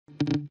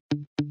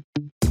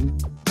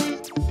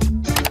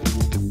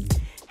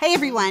Hey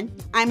everyone,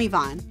 I'm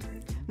Yvonne.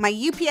 My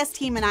UPS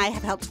team and I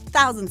have helped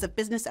thousands of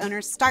business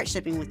owners start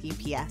shipping with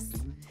UPS.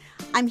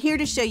 I'm here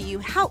to show you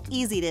how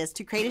easy it is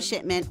to create a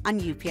shipment on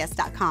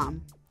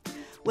UPS.com.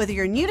 Whether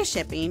you're new to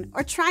shipping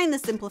or trying the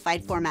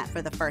simplified format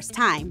for the first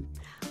time,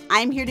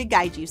 I'm here to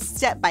guide you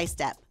step by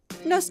step.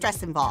 No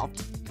stress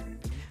involved.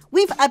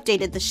 We've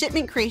updated the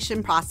shipment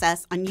creation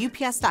process on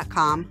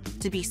UPS.com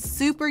to be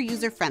super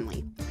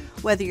user-friendly,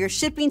 whether you're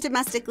shipping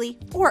domestically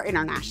or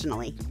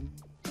internationally.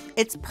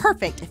 It's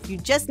perfect if you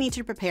just need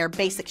to prepare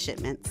basic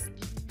shipments.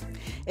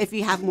 If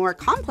you have more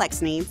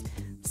complex needs,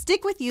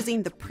 stick with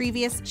using the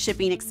previous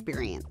shipping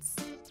experience.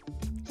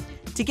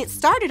 To get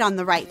started on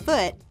the right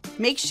foot,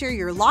 make sure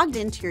you're logged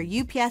into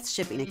your UPS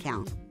shipping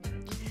account.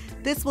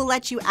 This will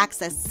let you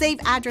access save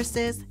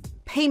addresses,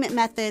 payment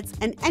methods,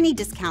 and any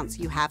discounts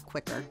you have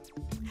quicker.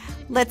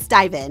 Let's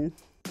dive in.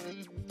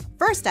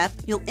 First up,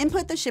 you'll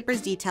input the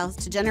shipper's details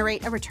to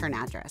generate a return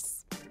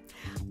address.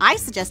 I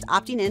suggest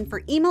opting in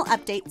for email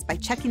updates by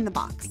checking the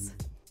box.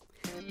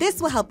 This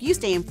will help you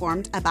stay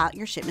informed about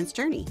your shipment's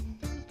journey.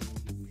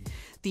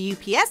 The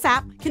UPS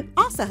app can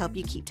also help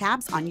you keep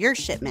tabs on your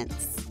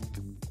shipments.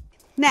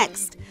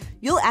 Next,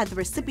 you'll add the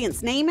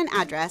recipient's name and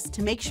address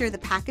to make sure the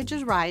package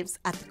arrives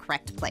at the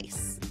correct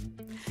place.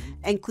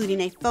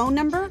 Including a phone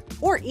number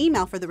or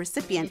email for the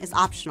recipient is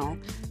optional,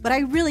 but I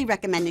really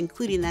recommend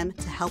including them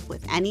to help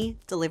with any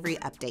delivery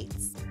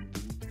updates.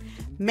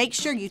 Make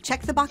sure you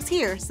check the box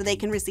here so they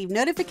can receive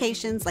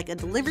notifications like a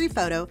delivery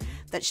photo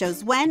that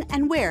shows when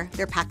and where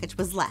their package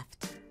was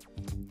left.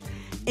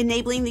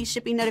 Enabling these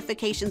shipping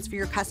notifications for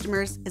your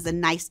customers is a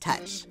nice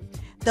touch.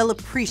 They'll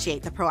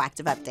appreciate the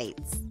proactive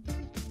updates.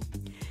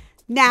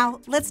 Now,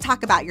 let's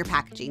talk about your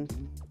packaging.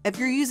 If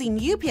you're using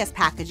UPS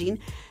packaging,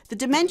 the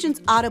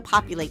dimensions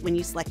auto-populate when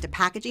you select a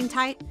packaging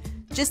type.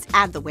 Just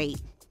add the weight.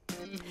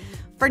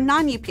 For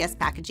non-UPS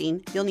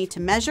packaging, you'll need to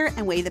measure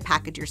and weigh the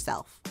package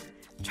yourself.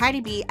 Try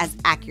to be as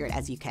accurate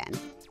as you can.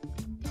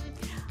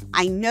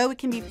 I know it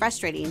can be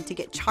frustrating to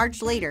get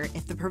charged later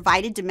if the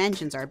provided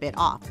dimensions are a bit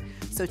off,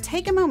 so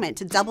take a moment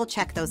to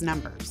double-check those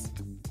numbers.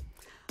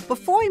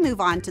 Before we move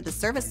on to the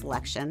service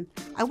selection,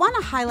 I want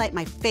to highlight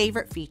my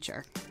favorite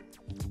feature.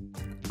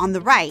 On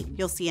the right,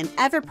 you'll see an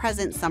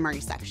ever-present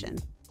summary section.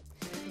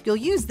 You'll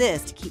use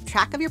this to keep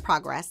track of your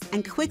progress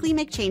and quickly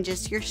make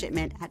changes to your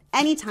shipment at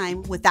any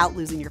time without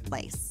losing your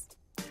place.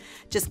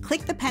 Just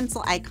click the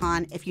pencil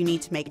icon if you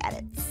need to make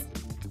edits.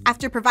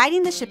 After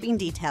providing the shipping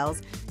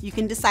details, you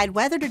can decide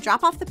whether to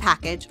drop off the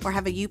package or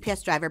have a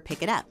UPS driver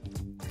pick it up.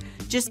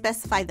 Just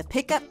specify the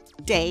pickup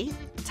day,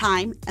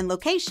 time, and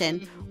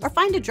location, or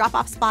find a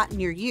drop-off spot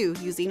near you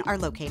using our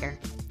locator.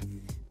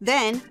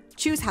 Then,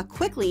 choose how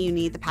quickly you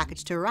need the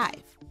package to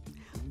arrive.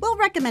 We'll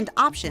recommend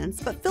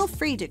options, but feel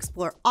free to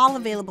explore all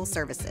available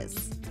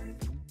services.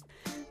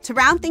 To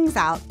round things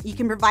out, you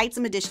can provide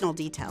some additional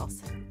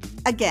details.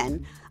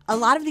 Again, a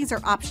lot of these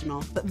are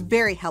optional, but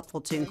very helpful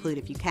to include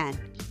if you can.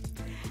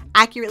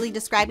 Accurately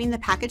describing the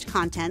package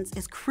contents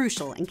is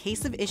crucial in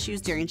case of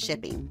issues during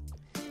shipping.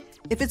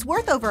 If it's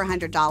worth over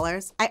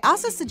 $100, I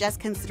also suggest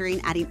considering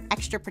adding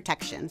extra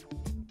protection.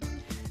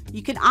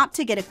 You can opt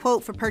to get a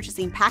quote for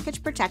purchasing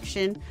package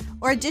protection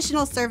or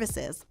additional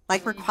services,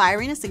 like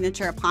requiring a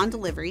signature upon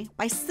delivery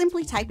by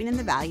simply typing in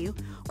the value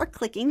or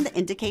clicking the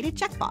indicated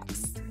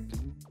checkbox.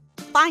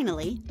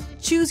 Finally,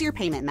 choose your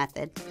payment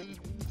method.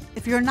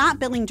 If you're not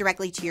billing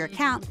directly to your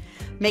account,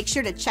 make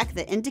sure to check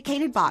the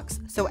indicated box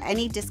so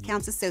any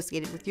discounts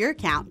associated with your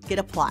account get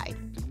applied.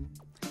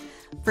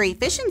 For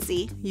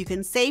efficiency, you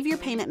can save your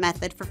payment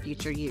method for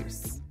future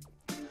use.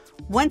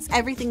 Once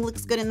everything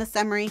looks good in the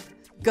summary,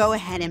 go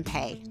ahead and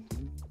pay.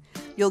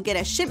 You'll get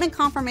a shipment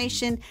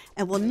confirmation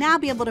and will now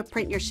be able to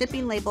print your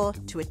shipping label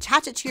to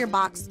attach it to your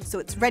box so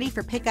it's ready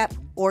for pickup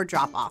or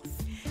drop off.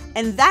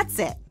 And that's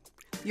it.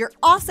 You're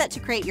all set to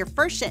create your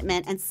first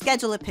shipment and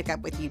schedule a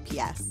pickup with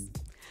UPS.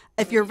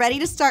 If you're ready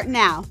to start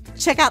now,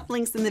 check out the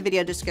links in the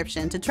video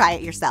description to try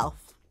it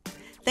yourself.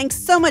 Thanks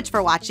so much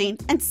for watching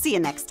and see you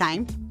next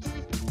time.